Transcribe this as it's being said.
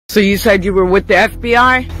So you said you were with the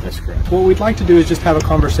FBI? That's correct. What we'd like to do is just have a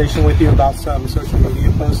conversation with you about some social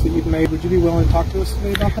media posts that you've made. Would you be willing to talk to us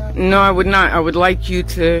today about that? No, I would not. I would like you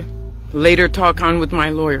to later talk on with my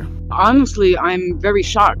lawyer. Honestly, I'm very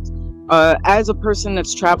shocked. As a person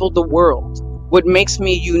that's traveled the world, what makes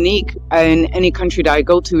me unique in any country that I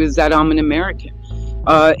go to is that I'm an American.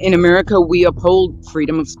 In America, we uphold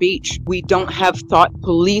freedom of speech. We don't have thought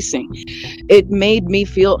policing. It made me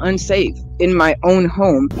feel unsafe in my own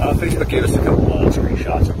home. Facebook gave us a couple of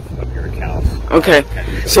screenshots of your accounts. Okay,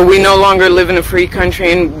 so we no longer live in a free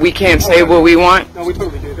country and we can't say what we want? No, we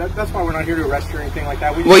totally do. That's why we're not here to arrest you or anything like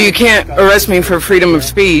that. Well, you can't arrest me for freedom of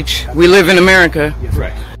speech. We live in America. Yes.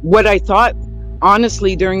 Right. What I thought,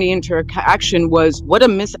 honestly, during the interaction was, what a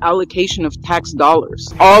misallocation of tax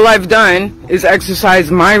dollars. All I've done is exercise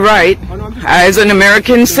my right as an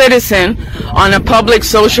American citizen on a public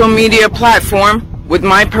social media platform with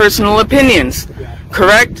my personal opinions.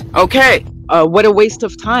 Correct? Okay. What a waste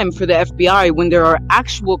of time for the FBI when there are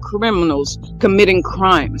actual criminals committing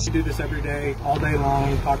crimes. We do this every day, all day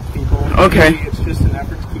long, talk to people. Okay. It's just an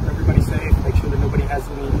effort to keep everybody safe, make sure that nobody has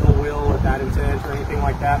any ill will or bad intent or anything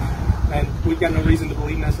like that. And we've got no reason to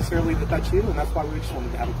believe necessarily that that's you, and that's why we just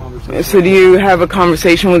wanted to have a conversation. So do you have a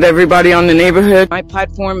conversation with everybody on the neighborhood? My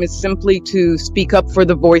platform is simply to speak up for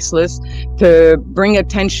the voiceless, to bring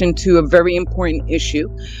attention to a very important issue,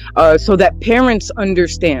 so that parents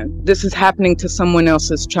understand this is happening to someone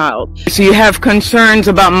else's child. So you have concerns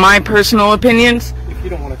about my personal opinions? If you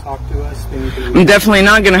don't want to talk to us, then you can... I'm definitely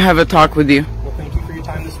not going to have a talk with you. Well, thank you for your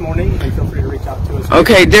time this morning, and feel free to reach out to us.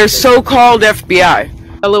 Okay, there's so-called FBI.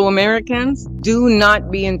 Fellow Americans, do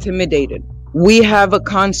not be intimidated. We have a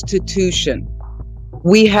constitution.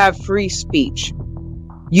 We have free speech.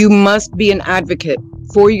 You must be an advocate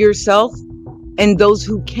for yourself and those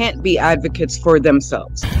who can't be advocates for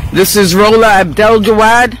themselves. This is Rola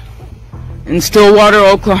Abdeljawad in Stillwater,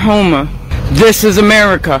 Oklahoma. This is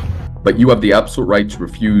America. But you have the absolute right to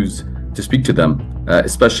refuse to speak to them,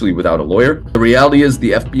 especially without a lawyer. The reality is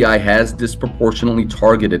the FBI has disproportionately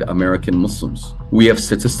targeted American Muslims. We have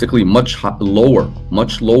statistically much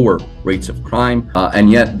lower rates of crime,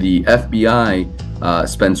 and yet the FBI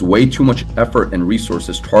spends way too much effort and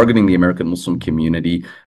resources targeting the American Muslim community